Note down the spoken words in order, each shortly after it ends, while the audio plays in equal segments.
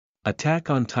Attack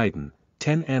on Titan,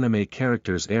 10 anime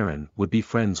characters Eren would be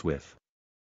friends with.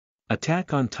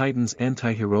 Attack on Titan's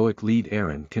anti-heroic lead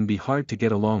Eren can be hard to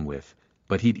get along with,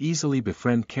 but he'd easily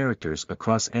befriend characters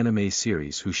across anime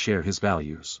series who share his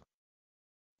values.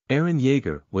 Eren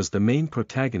Yeager was the main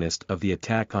protagonist of the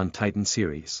Attack on Titan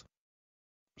series.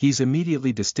 He's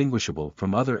immediately distinguishable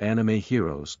from other anime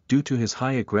heroes due to his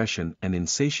high aggression and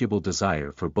insatiable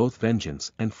desire for both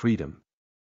vengeance and freedom.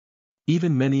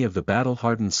 Even many of the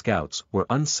battle-hardened scouts were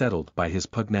unsettled by his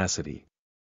pugnacity.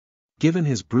 Given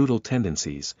his brutal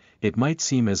tendencies, it might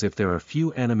seem as if there are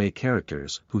few anime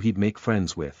characters who he'd make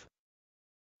friends with.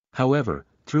 However,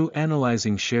 through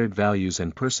analyzing shared values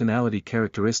and personality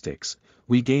characteristics,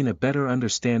 we gain a better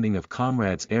understanding of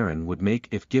comrades Eren would make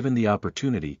if given the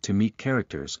opportunity to meet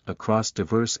characters across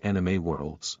diverse anime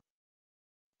worlds.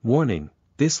 Warning: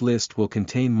 this list will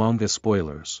contain manga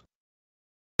spoilers.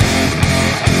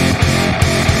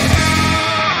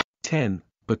 10.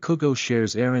 Bakugo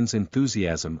shares Eren's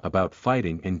enthusiasm about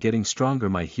fighting and getting stronger.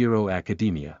 My Hero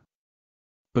Academia.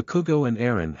 Bakugo and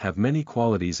Eren have many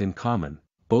qualities in common.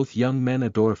 Both young men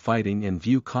adore fighting and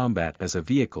view combat as a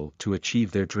vehicle to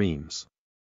achieve their dreams.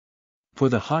 For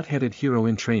the hot-headed hero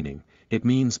in training, it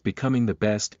means becoming the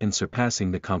best and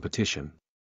surpassing the competition.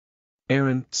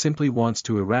 Eren simply wants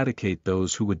to eradicate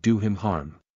those who would do him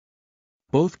harm.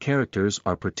 Both characters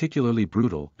are particularly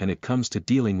brutal when it comes to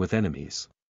dealing with enemies.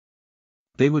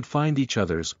 They would find each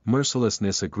other's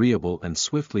mercilessness agreeable and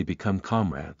swiftly become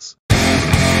comrades.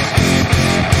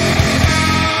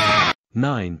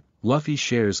 9. Luffy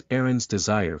shares Eren's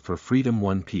desire for freedom.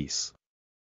 One Piece.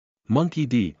 Monkey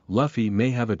D. Luffy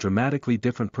may have a dramatically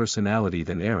different personality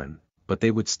than Eren, but they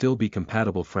would still be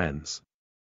compatible friends.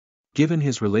 Given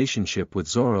his relationship with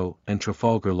Zoro and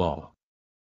Trafalgar Law.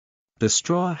 The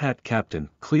Straw Hat Captain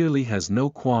clearly has no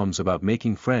qualms about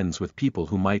making friends with people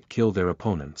who might kill their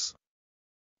opponents.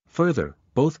 Further,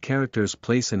 both characters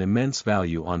place an immense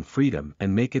value on freedom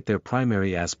and make it their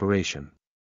primary aspiration.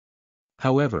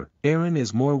 However, Eren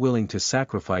is more willing to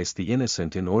sacrifice the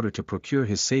innocent in order to procure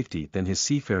his safety than his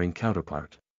seafaring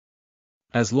counterpart.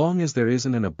 As long as there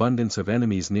isn't an abundance of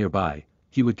enemies nearby,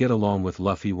 he would get along with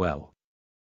Luffy well.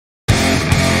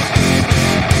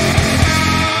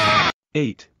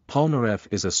 8. Polnareff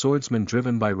is a swordsman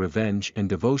driven by revenge and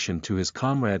devotion to his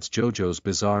comrades. JoJo's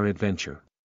Bizarre Adventure.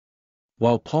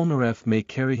 While Polnareff may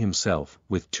carry himself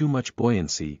with too much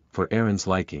buoyancy for Eren's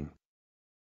liking,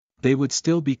 they would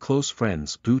still be close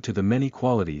friends due to the many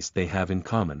qualities they have in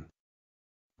common.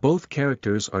 Both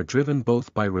characters are driven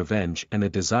both by revenge and a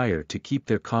desire to keep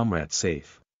their comrades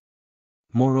safe.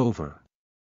 Moreover,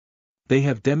 they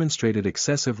have demonstrated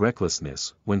excessive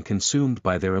recklessness when consumed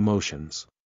by their emotions.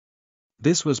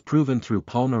 This was proven through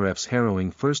Polnareff's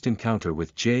harrowing first encounter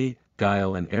with Jay,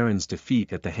 Guile and Eren's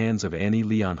defeat at the hands of Annie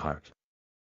Leonhardt.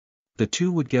 The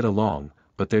two would get along,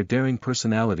 but their daring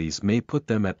personalities may put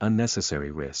them at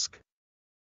unnecessary risk.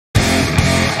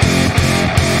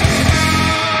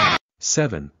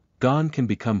 7. Gon can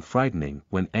become frightening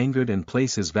when angered and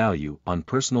places value on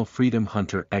personal freedom.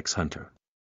 Hunter x Hunter.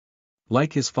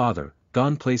 Like his father,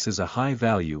 Gon places a high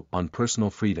value on personal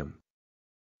freedom.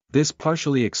 This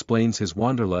partially explains his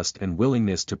wanderlust and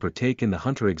willingness to partake in the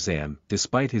Hunter exam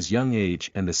despite his young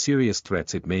age and the serious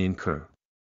threats it may incur.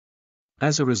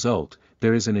 As a result,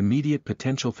 there is an immediate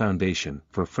potential foundation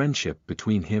for friendship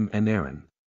between him and Eren.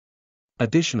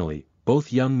 Additionally,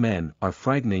 both young men are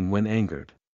frightening when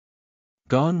angered.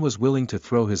 Gon was willing to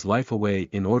throw his life away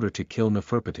in order to kill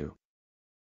Neferpitou.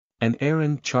 And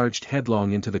Eren charged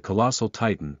headlong into the colossal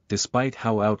titan despite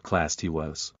how outclassed he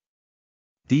was.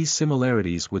 These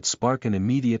similarities would spark an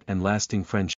immediate and lasting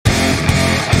friendship.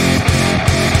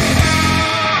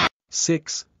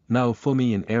 6.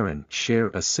 Naofumi and Eren share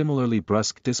a similarly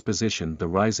brusque disposition. The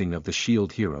Rising of the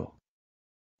Shield Hero.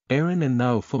 Eren and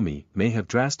Naofumi may have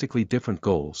drastically different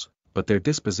goals, but their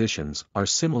dispositions are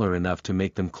similar enough to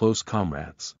make them close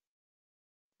comrades.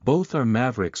 Both are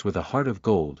mavericks with a heart of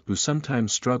gold who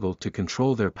sometimes struggle to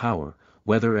control their power,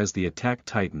 whether as the attack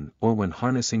titan or when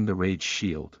harnessing the Rage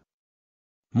Shield.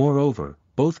 Moreover,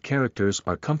 both characters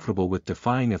are comfortable with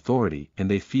defying authority and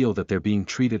they feel that they're being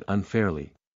treated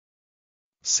unfairly.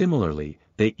 Similarly,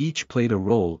 they each played a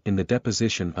role in the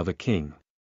deposition of a king.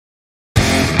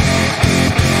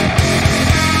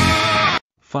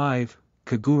 5.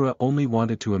 Kagura only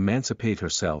wanted to emancipate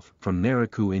herself from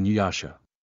Naraku in Inuyasha.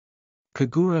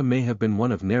 Kagura may have been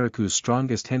one of Naraku's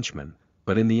strongest henchmen,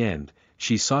 but in the end,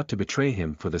 she sought to betray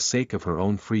him for the sake of her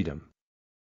own freedom.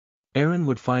 Eren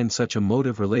would find such a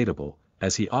motive relatable,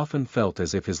 as he often felt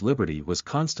as if his liberty was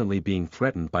constantly being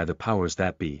threatened by the powers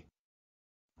that be.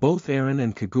 Both Eren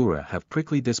and Kagura have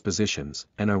prickly dispositions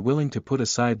and are willing to put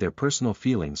aside their personal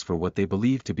feelings for what they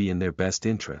believe to be in their best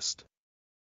interest.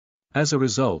 As a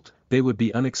result, they would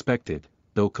be unexpected,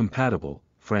 though compatible,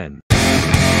 friends.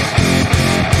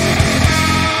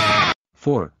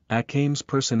 4. Akame's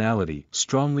personality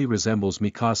strongly resembles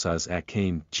Mikasa's.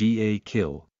 Akame Ga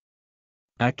Kill.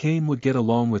 Akame would get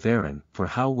along with Eren for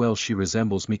how well she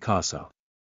resembles Mikasa.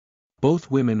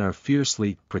 Both women are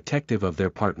fiercely protective of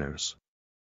their partners,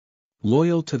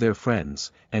 loyal to their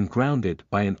friends, and grounded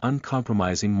by an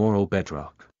uncompromising moral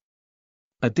bedrock.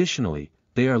 Additionally,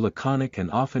 they are laconic and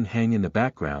often hang in the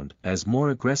background as more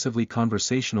aggressively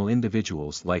conversational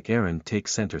individuals like Eren take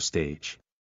center stage.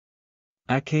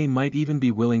 Akame might even be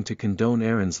willing to condone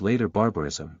Eren's later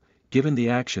barbarism, given the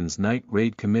actions Night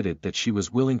Raid committed that she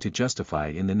was willing to justify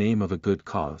in the name of a good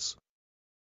cause.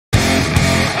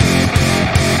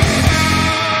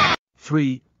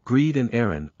 3. Greed and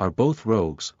Eren are both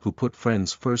rogues who put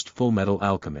friends first. Full Metal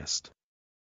Alchemist.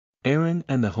 Eren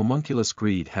and the homunculus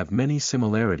Greed have many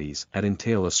similarities that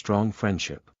entail a strong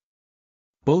friendship.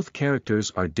 Both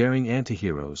characters are daring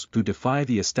antiheroes who defy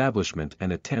the establishment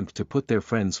and attempt to put their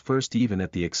friends first even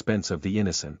at the expense of the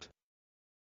innocent.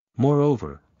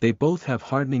 Moreover, they both have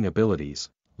hardening abilities,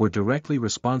 were directly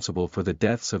responsible for the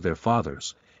deaths of their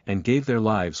fathers, and gave their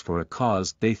lives for a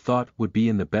cause they thought would be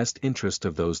in the best interest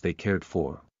of those they cared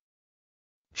for.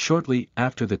 Shortly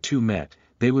after the two met,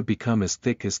 they would become as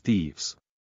thick as thieves.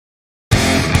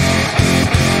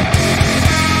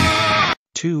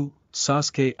 2.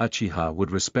 Sasuke Uchiha would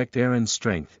respect Eren's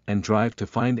strength and drive to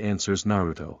find answers.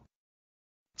 Naruto.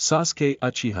 Sasuke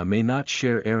Uchiha may not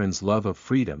share Eren's love of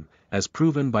freedom, as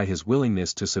proven by his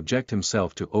willingness to subject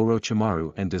himself to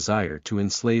Orochimaru and desire to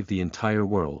enslave the entire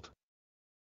world.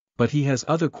 But he has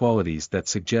other qualities that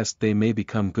suggest they may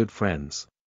become good friends.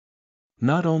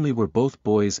 Not only were both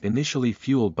boys initially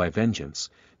fueled by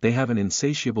vengeance, they have an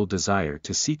insatiable desire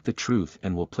to seek the truth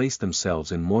and will place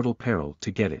themselves in mortal peril to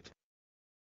get it.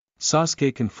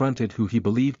 Sasuke confronted who he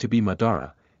believed to be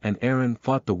Madara, and Eren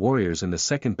fought the warriors in the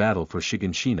second battle for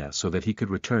Shiganshina so that he could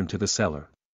return to the cellar.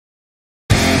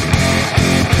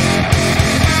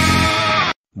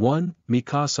 1.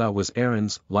 Mikasa was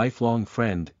Eren's lifelong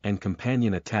friend and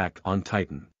companion. Attack on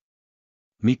Titan.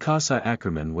 Mikasa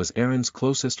Ackerman was Eren's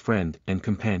closest friend and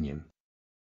companion.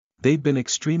 They'd been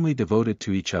extremely devoted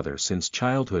to each other since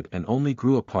childhood and only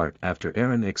grew apart after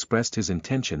Eren expressed his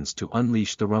intentions to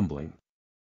unleash the rumbling.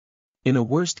 In a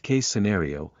worst-case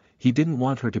scenario, he didn't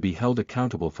want her to be held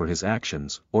accountable for his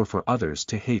actions or for others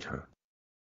to hate her.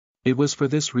 It was for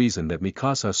this reason that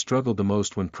Mikasa struggled the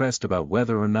most when pressed about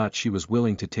whether or not she was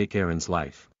willing to take Eren's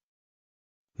life.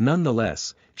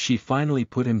 Nonetheless, she finally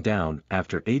put him down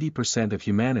after 80% of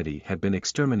humanity had been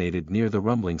exterminated near the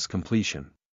rumbling's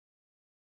completion.